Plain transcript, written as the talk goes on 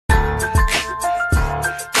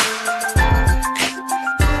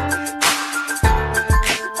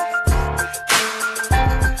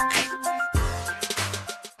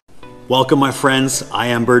Welcome my friends, I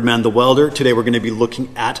am Birdman the Welder. Today we're going to be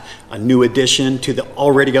looking at a new addition to the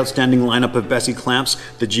already outstanding lineup of Bessey clamps,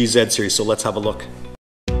 the GZ series. So let's have a look.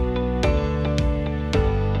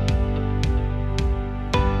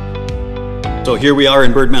 So here we are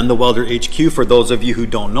in Birdman the Welder HQ. For those of you who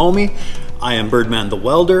don't know me, I am Birdman the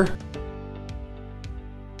Welder.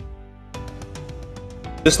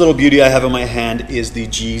 This little beauty I have in my hand is the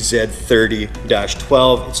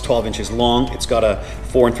GZ30-12. It's 12 inches long. It's got a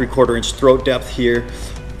 4 3/4 inch throat depth here.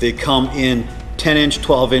 They come in 10 inch,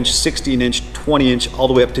 12 inch, 16 inch, 20 inch, all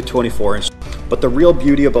the way up to 24 inch. But the real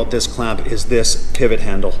beauty about this clamp is this pivot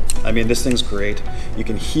handle. I mean, this thing's great. You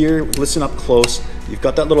can hear, listen up close. You've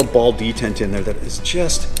got that little ball detent in there that is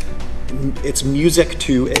just, it's music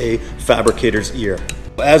to a fabricator's ear.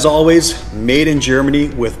 As always, made in Germany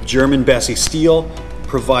with German Bessey steel,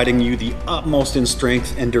 providing you the utmost in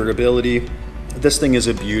strength and durability. This thing is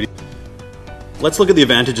a beauty. Let's look at the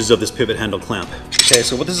advantages of this pivot handle clamp. Okay,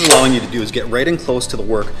 so what this is allowing you to do is get right in close to the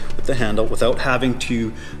work with the handle without having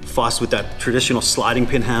to fuss with that traditional sliding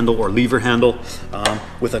pin handle or lever handle.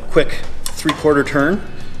 With a quick 3/4 turn,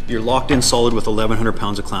 you're locked in solid with 1,100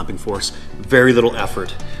 pounds of clamping force. Very little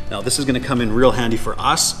effort. Now this is gonna come in real handy for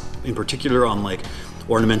us, in particular on like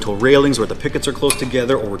ornamental railings where the pickets are close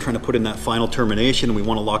together, or we're trying to put in that final termination and we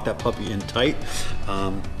want to lock that puppy in tight.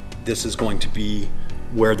 This is going to be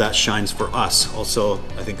where that shines for us. Also,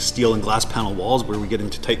 I think steel and glass panel walls where we get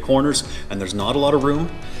into tight corners and there's not a lot of room.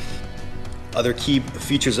 Other key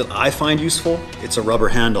features that I find useful, it's a rubber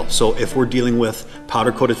handle. So if we're dealing with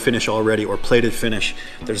powder coated finish already or plated finish,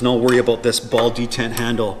 there's no worry about this ball detent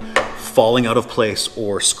handle falling out of place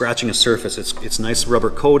or scratching a surface. It's nice rubber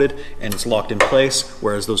coated and it's locked in place,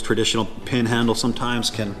 whereas those traditional pin handles sometimes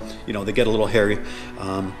can, you know, they get a little hairy.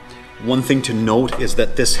 One thing to note is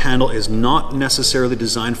that this handle is not necessarily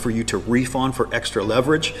designed for you to reef on for extra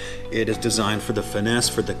leverage. It is designed for the finesse,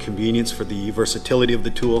 for the convenience, for the versatility of the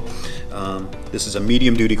tool. This is a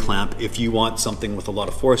medium duty clamp. If you want something with a lot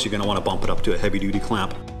of force, you're going to want to bump it up to a heavy duty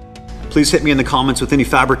clamp. Please hit me in the comments with any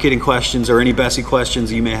fabricating questions or any Bessey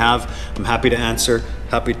questions you may have. I'm happy to answer,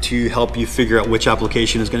 happy to help you figure out which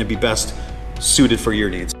application is going to be best suited for your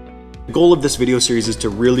needs. The goal of this video series is to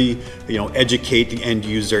really, educate the end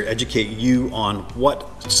user, educate you on what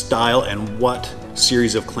style and what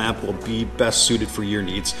series of clamp will be best suited for your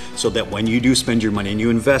needs, so that when you do spend your money and you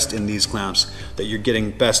invest in these clamps, that you're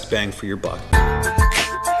getting best bang for your buck.